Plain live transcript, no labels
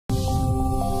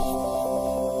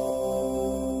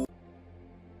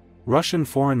Russian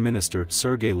Foreign Minister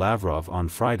Sergei Lavrov on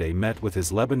Friday met with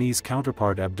his Lebanese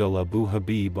counterpart Abdullah Abu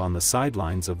Habib on the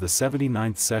sidelines of the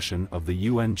 79th session of the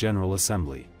UN General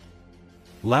Assembly.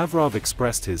 Lavrov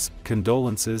expressed his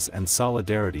condolences and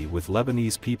solidarity with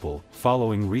Lebanese people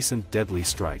following recent deadly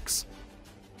strikes.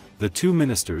 The two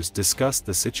ministers discussed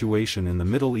the situation in the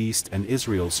Middle East and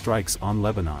Israel's strikes on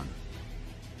Lebanon.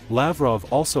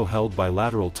 Lavrov also held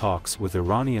bilateral talks with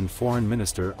Iranian Foreign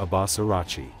Minister Abbas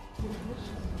Araghchi.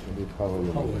 How are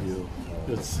you?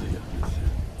 Good to see you.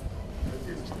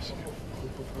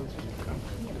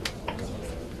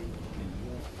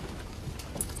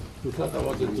 We thought I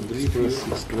wanted to brief you.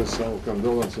 Express our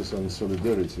condolences and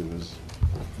solidarity with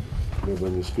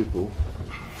Lebanese people,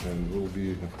 and we'll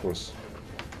be, of course,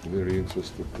 very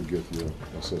interested to get your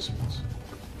assessments.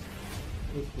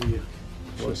 We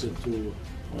wanted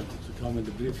to come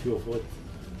and brief you of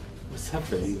what's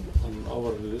happening on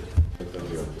our.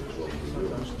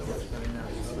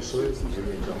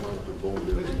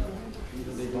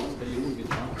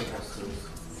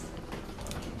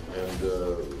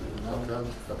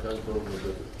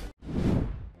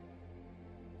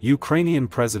 Ukrainian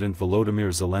President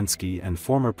Volodymyr Zelensky and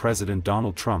former President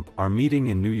Donald Trump are meeting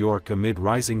in New York amid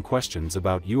rising questions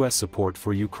about U.S. support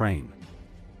for Ukraine.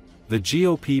 The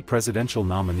GOP presidential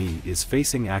nominee is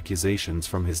facing accusations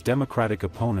from his Democratic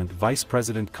opponent Vice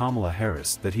President Kamala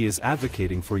Harris that he is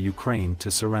advocating for Ukraine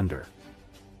to surrender.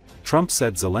 Trump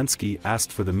said Zelensky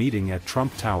asked for the meeting at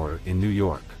Trump Tower in New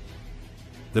York.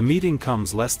 The meeting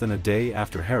comes less than a day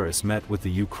after Harris met with the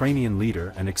Ukrainian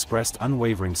leader and expressed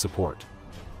unwavering support.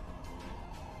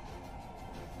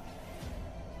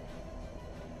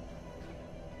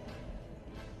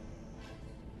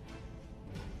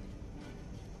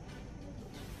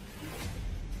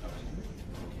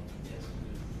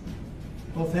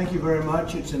 Well, thank you very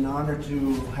much. It's an honor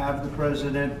to have the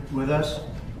president with us,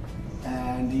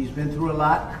 and he's been through a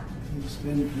lot. He's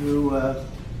been through a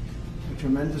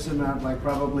tremendous amount, like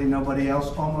probably nobody else,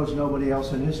 almost nobody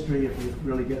else in history, if you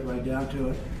really get right down to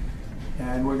it.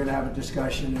 And we're going to have a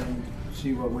discussion and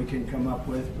see what we can come up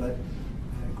with, but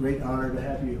a great honor to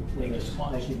have you with us.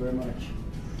 Thank you very much.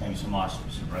 Thank you so much,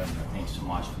 Mr. President. Thank you so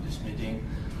much for this meeting.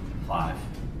 Five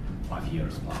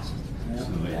years passed. Yeah.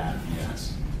 So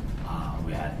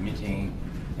we had meeting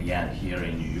again here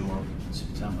in New York in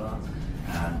September,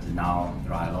 and now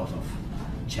there are a lot of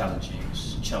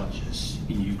challenges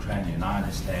in Ukraine, the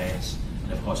United States,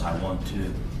 and of course I want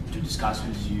to discuss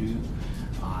with you.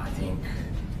 I think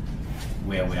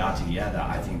where we are together,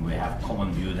 I think we have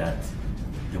common view that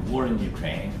the war in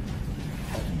Ukraine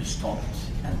has to be stopped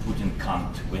and Putin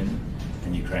can't win,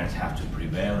 and Ukrainians have to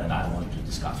prevail, and I want to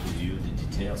discuss with you the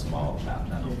details of our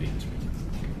plan of victory.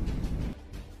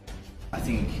 I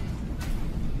think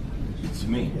it's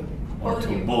me, or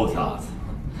to both us.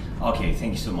 Okay,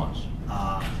 thank you so much.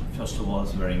 First of all,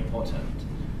 it's very important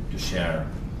to share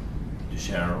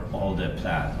all the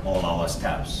plan, all our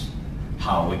steps,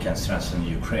 how we can strengthen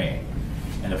Ukraine.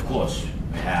 And of course,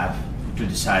 we have to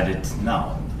decide it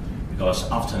now,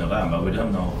 because after November, we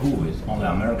don't know who is. Only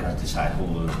Americans decide who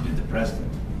will be the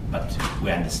president. But we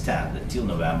understand that till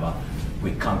November,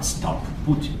 we can't stop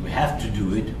Putin. We have to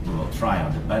do it. We will try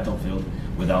on the battlefield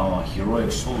with our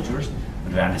heroic soldiers,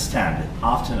 but we understand that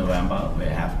after November, we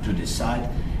have to decide,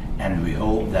 and we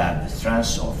hope that the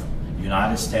strength of the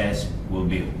United States will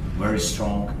be very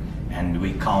strong, and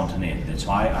we count on it. That's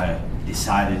why I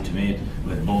decided to meet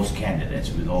with both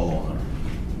candidates with all honor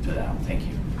to them. Thank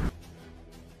you.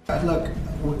 Look,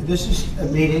 this is a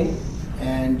meeting,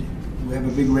 and we have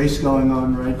a big race going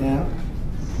on right now.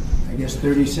 I guess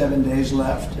 37 days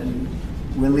left, and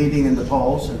we're leading in the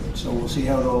polls, and so we'll see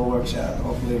how it all works out.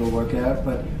 Hopefully it'll work out,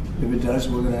 but if it does,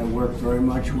 we're going to work very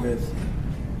much with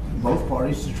both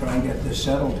parties to try and get this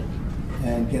settled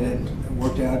and get it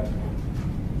worked out.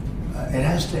 It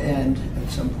has to end at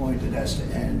some point. It has to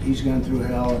end. He's gone through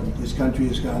hell, and this country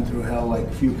has gone through hell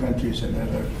like few countries have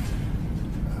ever,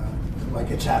 like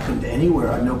it's happened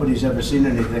anywhere. Nobody's ever seen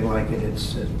anything like it.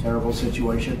 It's a terrible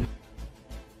situation.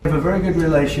 We have a very good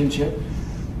relationship,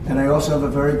 and I also have a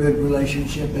very good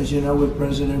relationship, as you know, with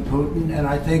President Putin. And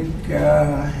I think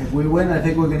if we win, I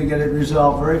think we're going to get it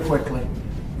resolved very quickly.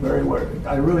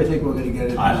 I really think we're going to get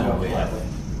it resolved. I hope we have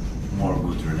more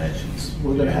good relations.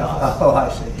 We're going to have. Oh, I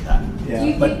see.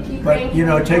 Yeah, but you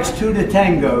know, it takes two to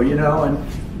tango. You know,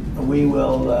 and we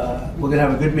will. We're going to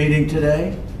have a good meeting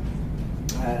today,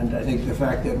 and I think the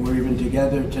fact that we're even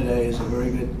together today is a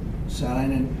very good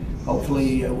sign. And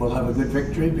hopefully we'll have a good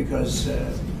victory, because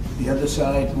the other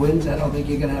side wins. I don't think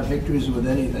you're going to have victories with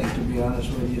anything, to be honest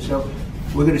with you. So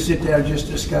we're going to sit down, just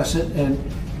discuss it, and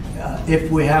if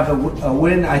we have a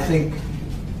win, I think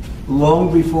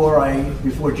long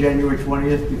before January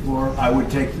 20th, before I would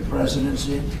take the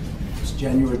presidency. It's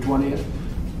January 20th.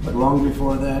 But long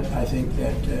before that, I think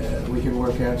that we can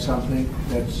work out something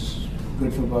that's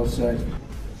good for both sides.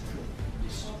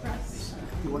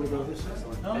 You want to go this way?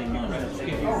 No,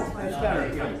 Oh, that's better.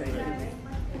 Thank you.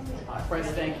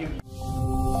 Press, thank you.